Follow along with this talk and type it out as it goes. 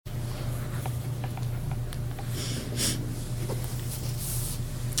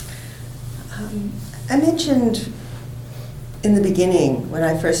I mentioned in the beginning, when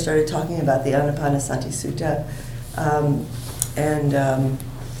I first started talking about the Anapanasati Sutta, and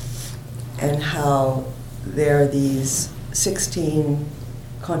how there are these 16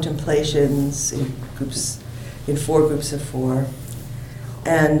 contemplations in 4 groups of 4,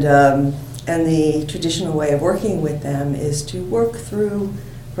 and the traditional way of working with them is to work through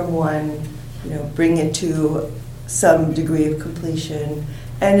from one, bring it to some degree of completion,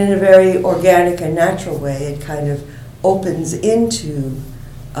 and in a very organic and natural way, it kind of opens into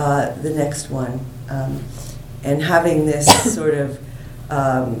the next one. And having this sort of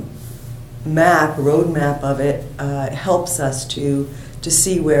roadmap of it helps us to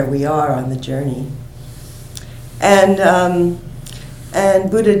see where we are on the journey. And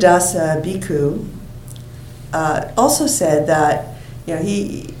Buddhadasa Bhikkhu also said that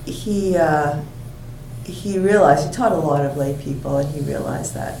he realized, he taught a lot of lay people, and he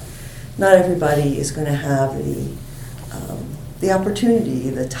realized that not everybody is going to have the opportunity,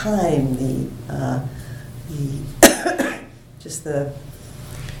 the time, just the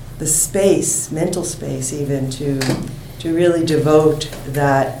space, mental space even, to really devote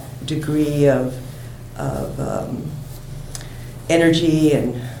that degree of energy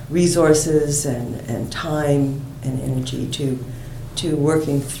and resources and time and energy to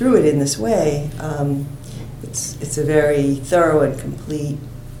working through it in this way. It's a very thorough and complete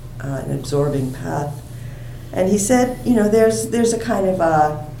and absorbing path. And he said, there's a kind of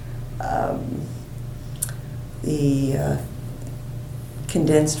the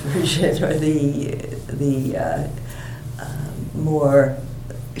condensed version, or the more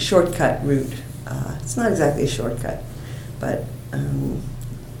shortcut route. It's not exactly a shortcut, but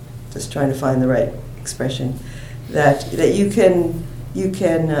just trying to find the right expression. That you can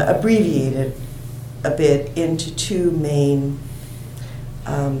abbreviate it a bit into 2 main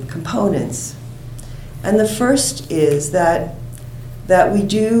components. And the first is that we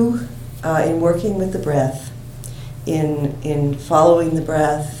do, in working with the breath, in following the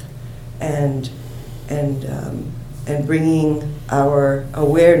breath, and bringing our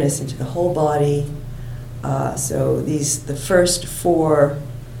awareness into the whole body. So the first 4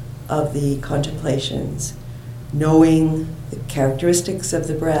 of the contemplations, knowing the characteristics of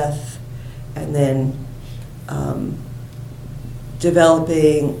the breath, and then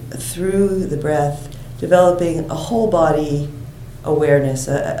developing through the breath, developing a whole body awareness,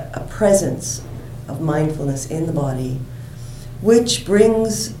 a presence of mindfulness in the body, which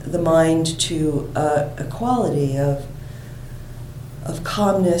brings the mind to a quality of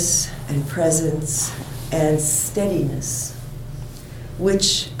calmness and presence and steadiness,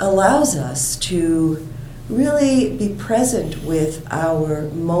 which allows us to really be present with our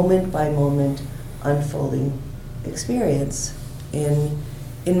moment-by-moment unfolding experience in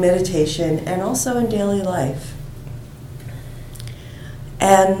meditation and also in daily life.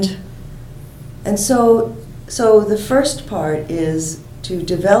 And so the first part is to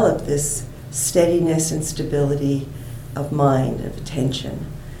develop this steadiness and stability of mind, of attention.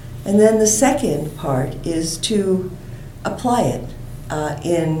 And then the second part is to apply it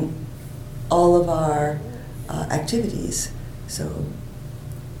in all of our activities. So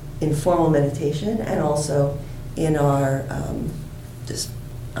in formal meditation, and also in our just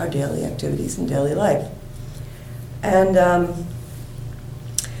our daily activities in daily life. And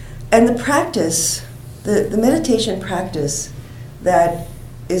the practice, the meditation practice that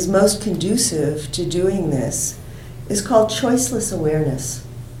is most conducive to doing this is called choiceless awareness.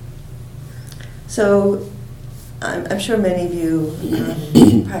 So I'm sure many of you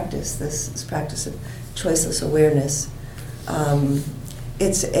practice this practice of choiceless awareness.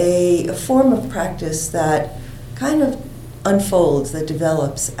 It's a form of practice that kind of unfolds, that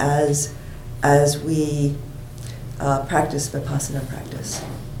develops as we practice Vipassana practice.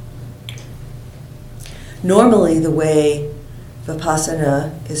 Normally, the way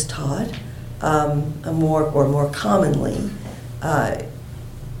Vipassana is taught, more commonly,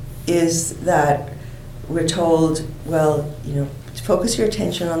 is that we're told, focus your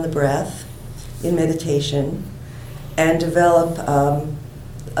attention on the breath in meditation and develop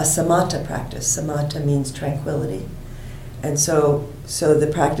a samatha practice. Samatha means tranquility. And so the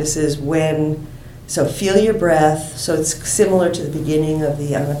practice is feel your breath. So it's similar to the beginning of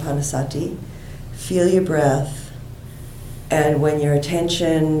the Anapanasati. Feel your breath. And when your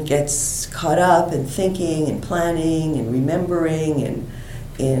attention gets caught up in thinking and planning and remembering and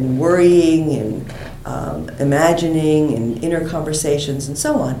in worrying and imagining and inner conversations and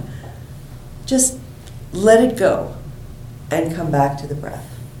so on, just let it go and come back to the breath.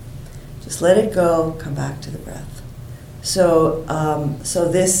 Just let it go, come back to the breath. So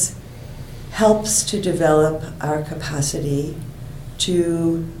this helps to develop our capacity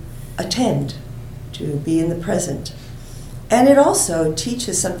to attend, to be in the present. And it also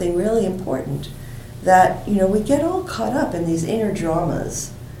teaches something really important, that, we get all caught up in these inner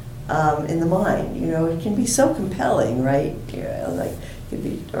dramas in the mind. It can be so compelling, right? Like, it could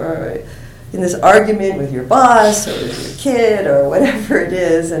be or in this argument with your boss or with your kid or whatever it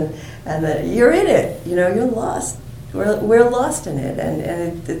is, and that you're in it. You're lost. We're lost in it,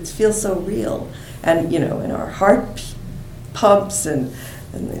 and it feels so real. And and our heart pumps and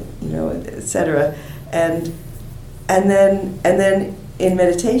et cetera. And then in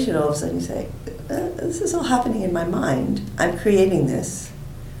meditation, all of a sudden you say, this is all happening in my mind. I'm creating this.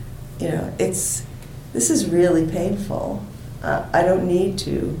 This is really painful. I don't need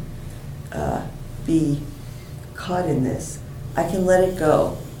to be caught in this. I can let it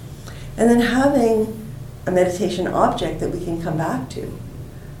go. And then having a meditation object that we can come back to.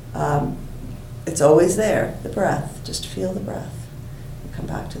 It's always there, the breath. Just feel the breath. And come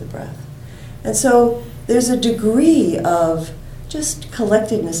back to the breath. And so there's a degree of just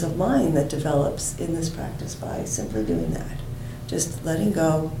collectedness of mind that develops in this practice by simply doing that. Just letting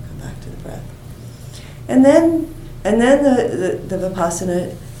go, come back to the breath. And then the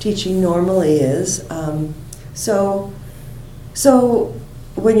Vipassana teaching normally is, so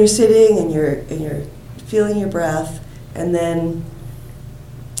when you're sitting and you're feeling your breath, and then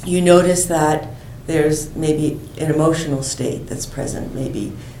you notice that there's maybe an emotional state that's present,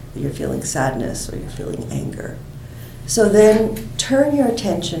 maybe you're feeling sadness or you're feeling anger. So then turn your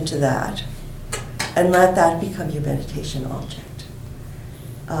attention to that and let that become your meditation object.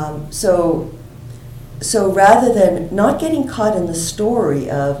 So rather than not getting caught in the story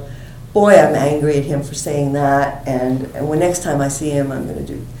of, boy, I'm angry at him for saying that, and when next time I see him, I'm going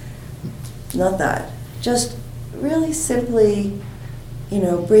to do, not that. Just really simply,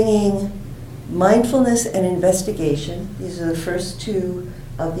 bringing mindfulness and investigation. These are the first two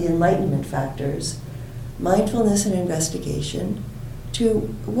of the enlightenment factors. Mindfulness and investigation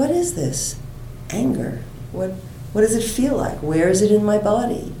to, what is this anger? What does it feel like? Where is it in my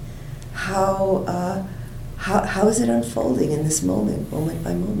body? How is it unfolding in this moment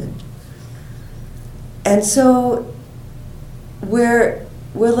by moment? And so we're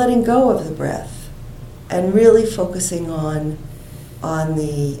letting go of the breath and really focusing on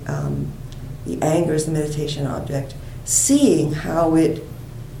the anger as the meditation object, seeing how it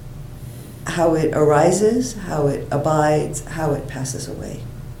arises, how it abides, how it passes away.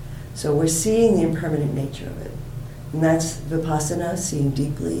 So we're seeing the impermanent nature of it. And that's Vipassana, seeing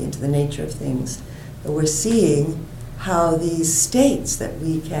deeply into the nature of things. But we're seeing how these states that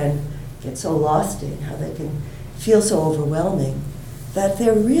we can get so lost in, how they can feel so overwhelming, that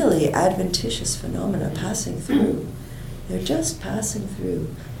they're really adventitious phenomena passing through. They're just passing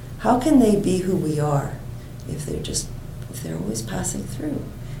through. How can they be who we are if they're always passing through,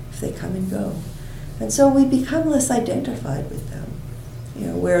 if they come and go? And so we become less identified with them.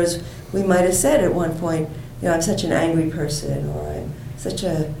 Whereas we might have said at one point, I'm such an angry person, or I'm such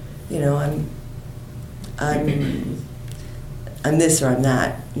a, I'm this or I'm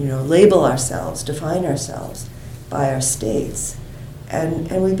that. Label ourselves, define ourselves by our states, and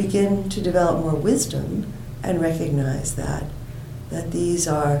we begin to develop more wisdom and recognize that these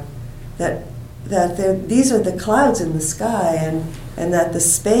are these are the clouds in the sky, and that the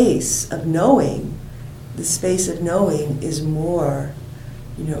space of knowing is more.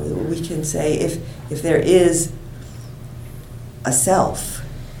 We can say if there is a self,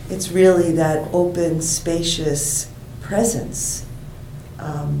 it's really that open, spacious presence.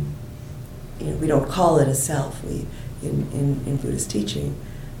 We don't call it a self in Buddhist teaching,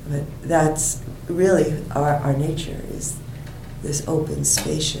 but that's really our nature, is this open,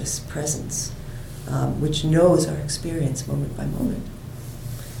 spacious presence, which knows our experience moment by moment.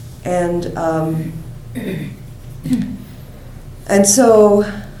 And so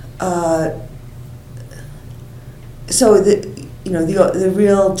the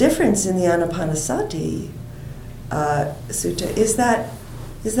real difference in the Anapanasati sutta is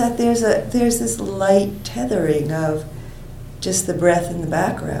that there's this light tethering of just the breath in the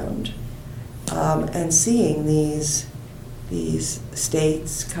background, and seeing these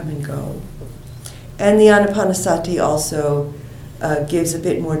states come and go. And the Anapanasati also gives a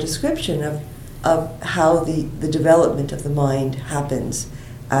bit more description of how the development of the mind happens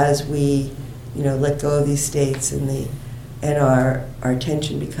as we let go of these states, and our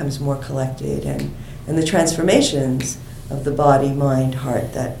attention becomes more collected, and the transformations of the body, mind,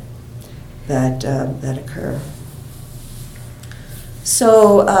 heart that occur.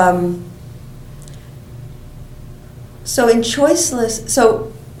 So in Choiceless,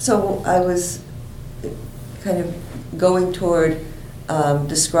 so so I was kind of going toward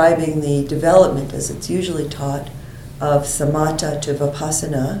describing the development, as it's usually taught, of samatha to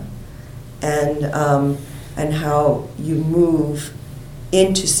vipassana, and how you move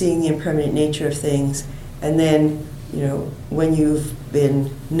into seeing the impermanent nature of things, and then, when you've been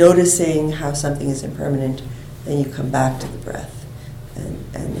noticing how something is impermanent, then you come back to the breath,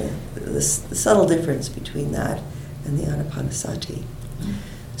 and the subtle difference between that and the anapanasati.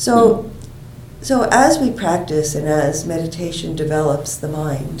 So as we practice and as meditation develops the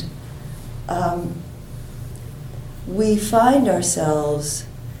mind, we find ourselves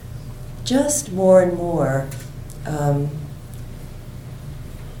just more and more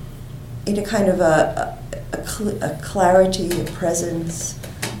in a kind of a clarity, a presence.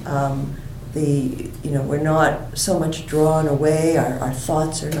 We're not so much drawn away. Our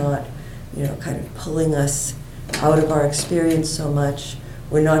thoughts are not, kind of pulling us out of our experience so much.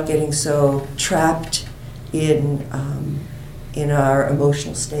 We're not getting so trapped in our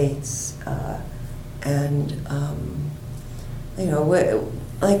emotional states,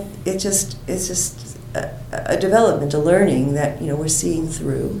 it's just a development, a learning that we're seeing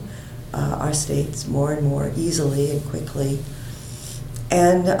through our states more and more easily and quickly,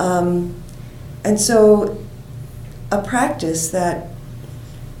 and so a practice that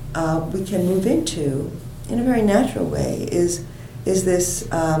we can move into in a very natural way is this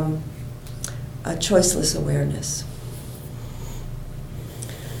a choiceless awareness.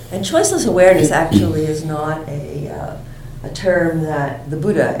 And choiceless awareness actually is not a term that the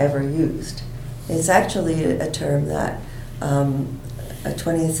Buddha ever used. It's actually a term that a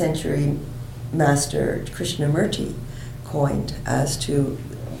 20th century master, Krishnamurti, coined as to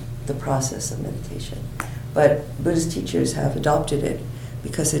the process of meditation. But Buddhist teachers have adopted it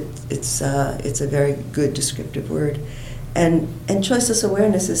because it's a very good descriptive word. And choiceless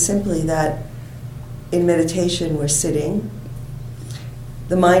awareness is simply that in meditation we're sitting,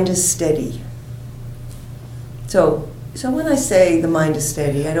 the mind is steady. So when I say the mind is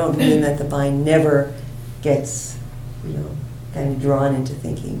steady, I don't mean that the mind never gets, kind of drawn into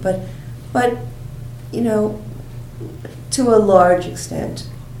thinking, but to a large extent,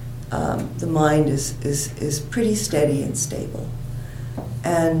 the mind is pretty steady and stable,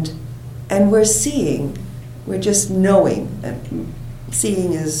 and we're seeing, we're just knowing.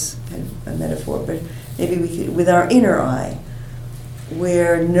 Seeing is kind of a metaphor, but maybe we could, with our inner eye,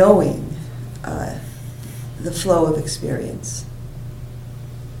 we're knowing the flow of experience.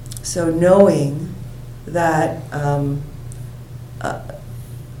 So knowing that an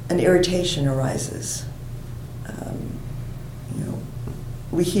irritation arises,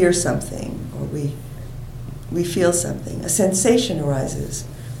 we hear something, or we feel something, a sensation arises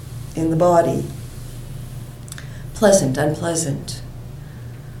in the body, pleasant, unpleasant.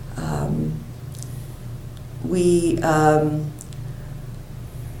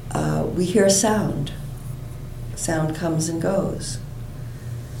 We hear a sound. Sound comes and goes.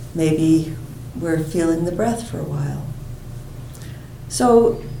 Maybe we're feeling the breath for a while.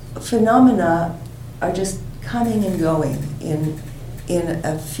 So phenomena are just coming and going in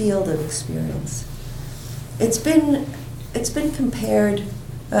a field of experience. It's been compared,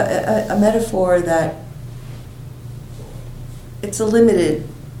 a metaphor that it's a limited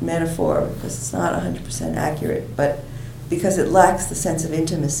metaphor because it's not 100% accurate, but because it lacks the sense of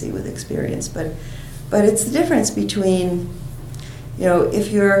intimacy with experience. But it's the difference between,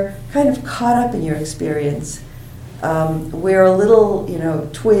 if you're kind of caught up in your experience, where a little,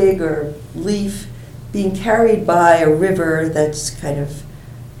 twig or leaf being carried by a river that's kind of,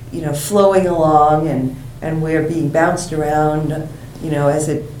 flowing along, and we're being bounced around, as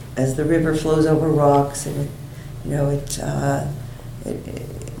the river flows over rocks, and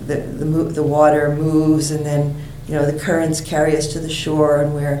the water moves, and then the currents carry us to the shore,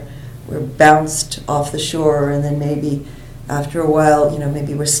 and we're bounced off the shore, and then maybe after a while,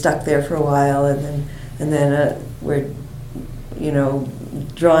 maybe we're stuck there for a while, and then we're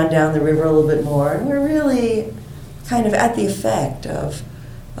drawn down the river a little bit more, and we're really kind of at the effect of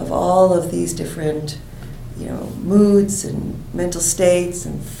all of these different moods and mental states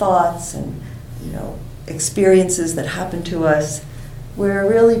and thoughts and experiences that happen to us. We're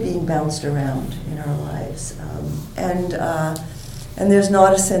really being bounced around in our lives, and there's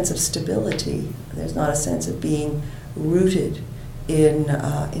not a sense of stability. There's not a sense of being rooted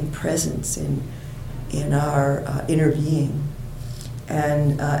in presence, in our inner being,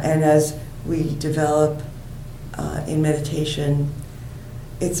 and as we develop in meditation,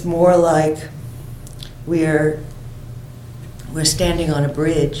 it's more like we're standing on a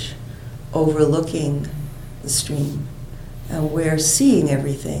bridge overlooking the stream, and we're seeing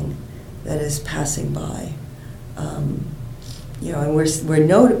everything that is passing by. And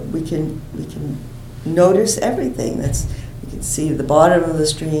we can notice everything. We can see the bottom of the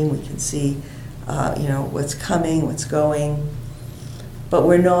stream. We can see what's coming, what's going, but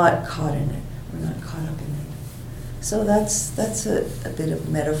we're not caught in it. We're not caught up in it. So that's a bit of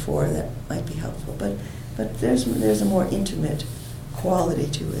metaphor that might be helpful. But there's a more intimate quality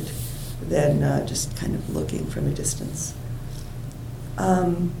to it than just kind of looking from a distance.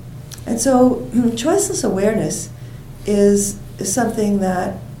 And so choiceless awareness is something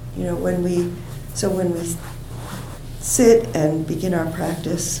that, when we sit and begin our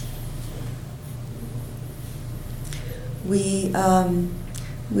practice, we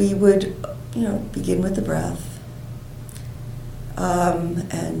would begin with the breath,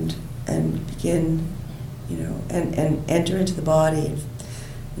 and begin, and enter into the body,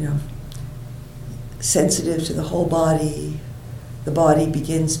 sensitive to the whole body. The body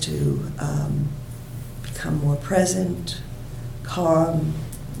begins to become more present, calm.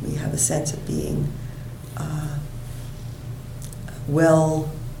 We have a sense of being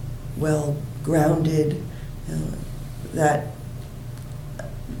well grounded. That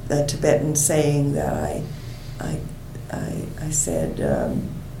Tibetan saying that I said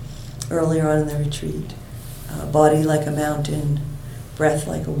earlier on in the retreat, body like a mountain, breath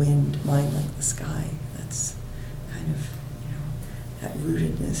like a wind, mind like the sky. That's kind of, that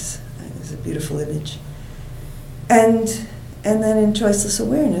rootedness. Is a beautiful image. And then in choiceless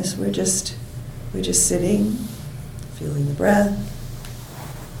awareness, we're just sitting, feeling the breath.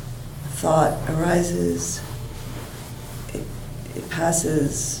 A thought arises. It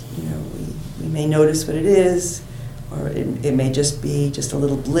passes. We may notice what it is, or it may just be just a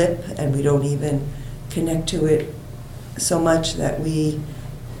little blip, and we don't even connect to it so much that we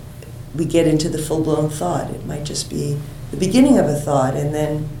get into the full-blown thought. It might just be the beginning of a thought, and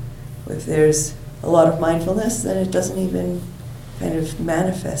then if there's a lot of mindfulness, then it doesn't even kind of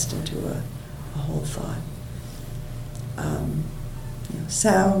manifest into a whole thought.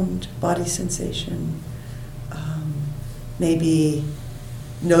 Sound, body sensation, maybe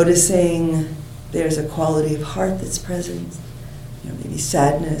noticing there's a quality of heart that's present, maybe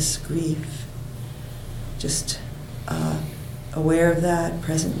sadness, grief, just aware of that,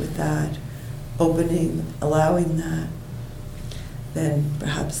 present with that, opening, allowing that. Then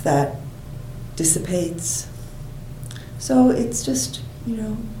perhaps that dissipates. So it's just,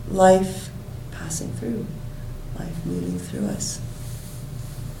 life passing through, life moving through us.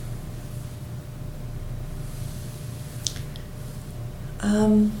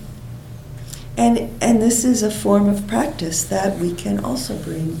 And this is a form of practice that we can also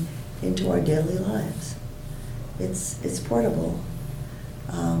bring into our daily lives. It's portable.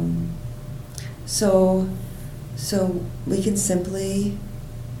 So we can simply,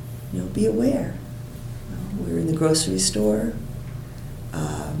 be aware. We're in the grocery store.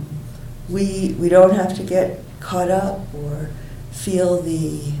 We don't have to get caught up or feel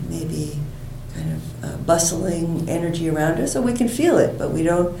the maybe kind of bustling energy around us. So we can feel it, but we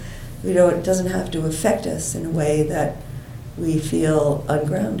don't. It doesn't have to affect us in a way that we feel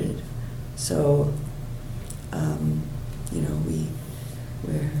ungrounded. So,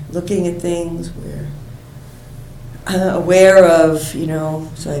 we're looking at things. We're aware of,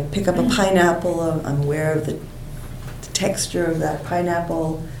 so I pick up a pineapple, I'm aware of the texture of that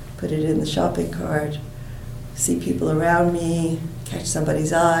pineapple, put it in the shopping cart, see people around me, catch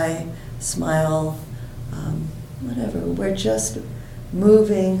somebody's eye, smile, whatever. We're just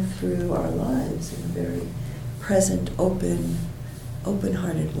moving through our lives in a very present,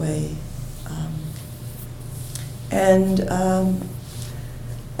 open-hearted way. And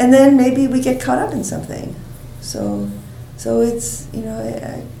then maybe we get caught up in something. So it's,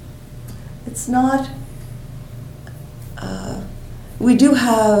 it's not, we do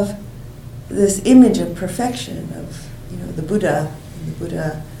have this image of perfection of, the Buddha. And the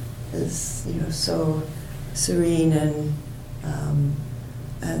Buddha is, so serene and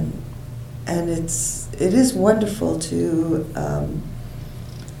it is wonderful to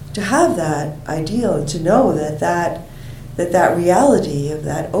have that ideal and to know that reality of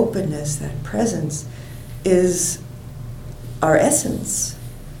that openness, that presence, is our essence,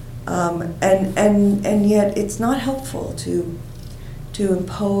 and yet it's not helpful to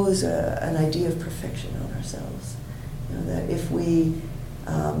impose an idea of perfection on ourselves. That if we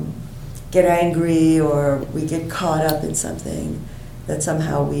get angry or we get caught up in something, that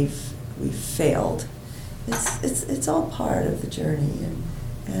somehow we've failed. It's all part of the journey,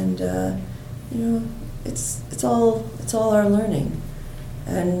 and it's all our learning,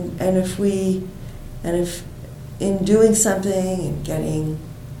 and if in doing something and getting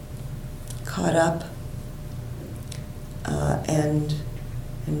caught up and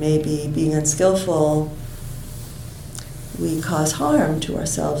maybe being unskillful, we cause harm to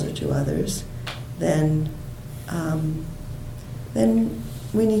ourselves or to others, then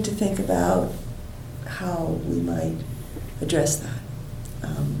we need to think about how we might address that,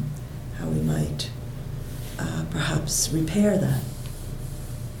 how we might perhaps repair that.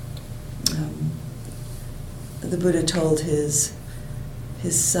 The Buddha told his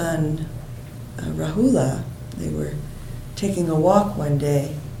son Rahula, they were taking a walk one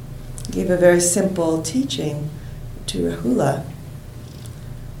day, he gave a very simple teaching to Rahula.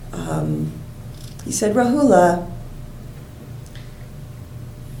 He said, Rahula,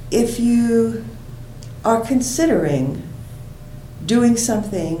 if you are considering doing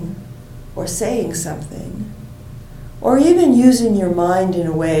something or saying something, or even using your mind in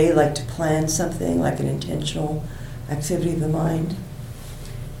a way like to plan something, like an intentional activity of the mind,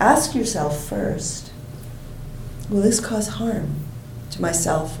 ask yourself first, will this cause harm to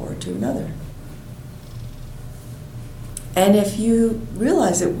myself or to another? And if you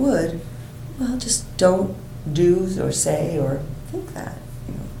realize it would, well, just don't do or say or think that.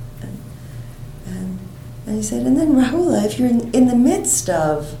 And he said, and then Rahula, if you're in the midst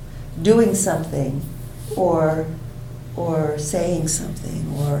of doing something or saying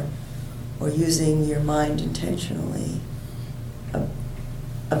something or using your mind intentionally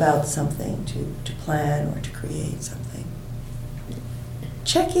about something to plan or to create something,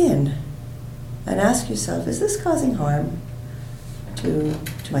 check in and ask yourself, is this causing harm to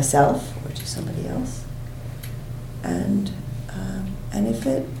myself or to somebody else? And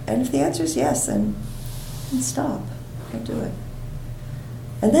if the answer is yes, then stop. Don't do it.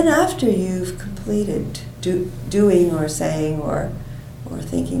 And then after you've completed doing or saying or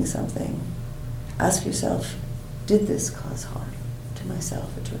thinking something, ask yourself, did this cause harm to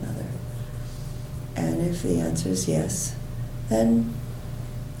myself or to another? And if the answer is yes, then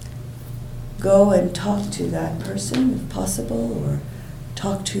go and talk to that person if possible, or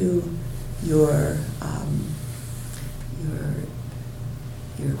talk to your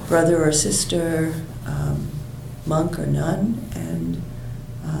brother or sister, monk or nun, and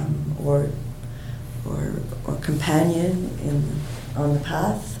or companion on the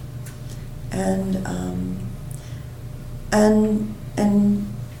path, and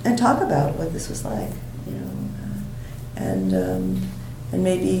talk about what this was like, and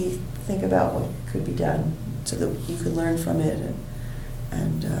maybe think about what could be done so that you could learn from it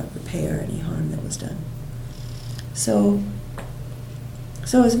and repair any harm that was done. So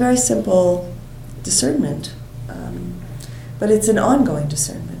it's a very simple discernment, but it's an ongoing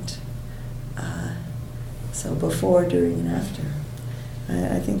discernment. So before, during, and after.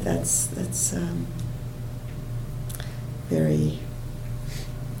 I think that's very,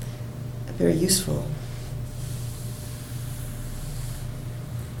 very useful.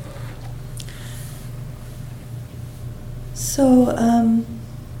 So, and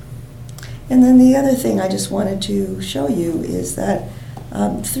then the other thing I just wanted to show you is that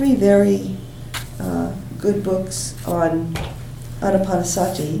 3 very good books on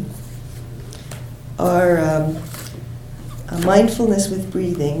Anapanasati are Mindfulness with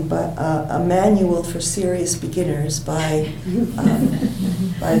Breathing, but a manual for serious beginners by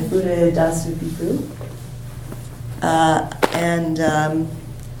Buddha Dasu Bhikkhu, and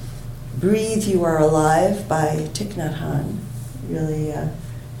Breathe, You Are Alive by Thich Nhat Hanh, really a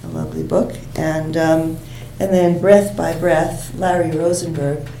lovely book, and then Breath by Breath, Larry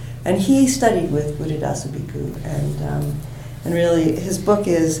Rosenberg, and he studied with Buddha Dasu Bhikkhu, and really his book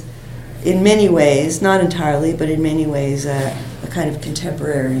is, in many ways, not entirely, but in many ways, a kind of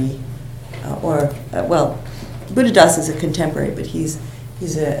contemporary, Buddha Das is a contemporary, but he's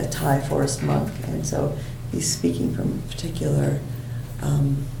a Thai forest monk, and so he's speaking from a particular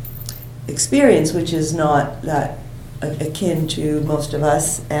experience, which is not that akin to most of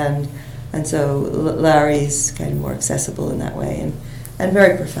us, and so Larry's kind of more accessible in that way, and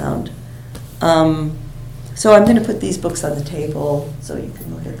very profound. So I'm going to put these books on the table so you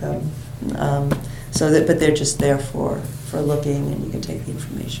can look at them. But they're just there for looking, and you can take the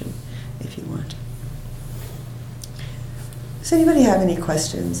information if you want. Does anybody have any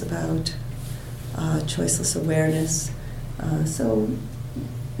questions about choiceless awareness? So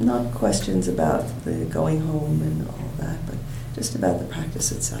not questions about the going home and all that, but just about the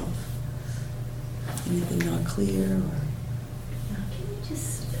practice itself. Anything not clear? Can you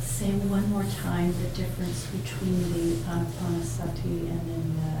just say one more time the difference between the Anapanasati and then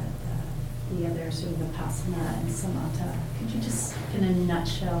the other sort of Vipassana and Samatha? Could you just, in a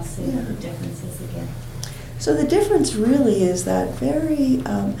nutshell, say what the difference is again? So the difference really is that very,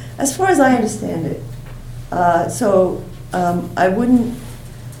 as far as I understand it, I wouldn't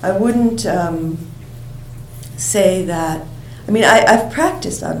say that. I mean, I've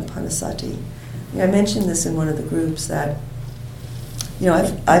practiced Anapanasati. I mentioned this in one of the groups that,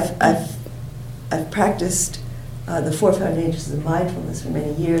 I've practiced the 4 foundations of mindfulness for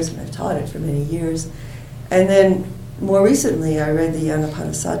many years, and I've taught it for many years. And then more recently, I read the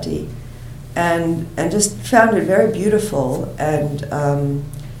Anapanasati, and just found it very beautiful and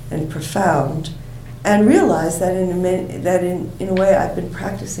profound, and realized that in a way I've been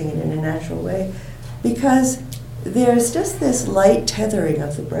practicing it in a natural way, because there's just this light tethering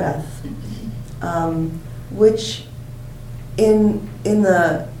of the breath, which in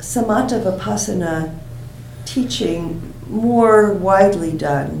the Samatha Vipassana teaching more widely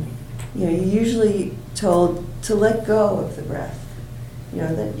done, you're usually told to let go of the breath.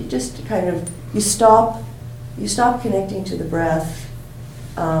 That you just kind of, you stop connecting to the breath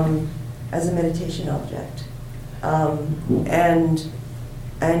as a meditation object, and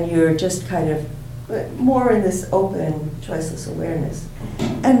you're just kind of more in this open, choiceless awareness.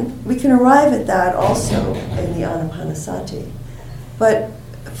 And we can arrive at that also in the Anapanasati. But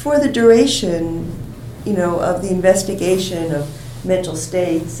for the duration, of the investigation of mental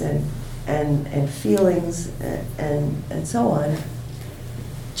states and feelings and so on,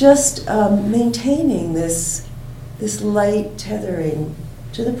 just maintaining this light tethering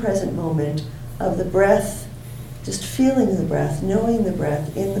to the present moment of the breath, just feeling the breath, knowing the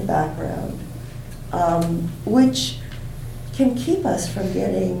breath in the background, which can keep us from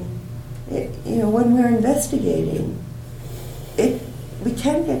getting, when we're investigating, we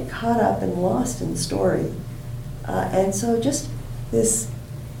can get caught up and lost in the story. And so just this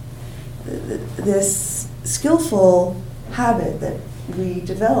skillful habit that we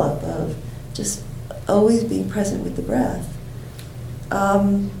develop of just always being present with the breath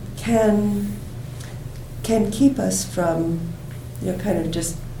can keep us from, kind of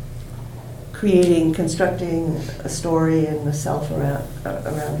just constructing a story and a self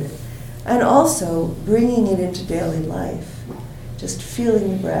around it, and also bringing it into daily life, just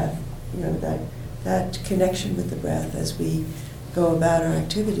feeling the breath, that connection with the breath as we go about our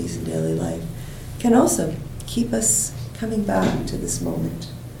activities in daily life can also keep us coming back to this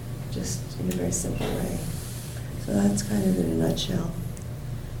moment, just in a very simple way. So that's kind of in a nutshell.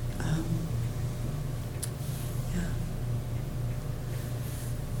 Yeah.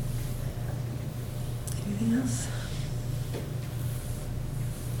 Anything else?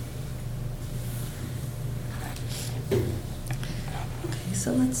 Okay,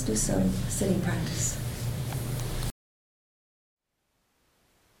 so let's do some sitting practice.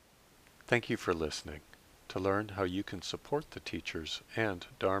 Thank you for listening. To learn how you can support the teachers and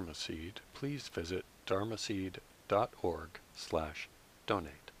Dharma Seed, please visit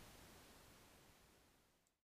dharmaseed.org/donate.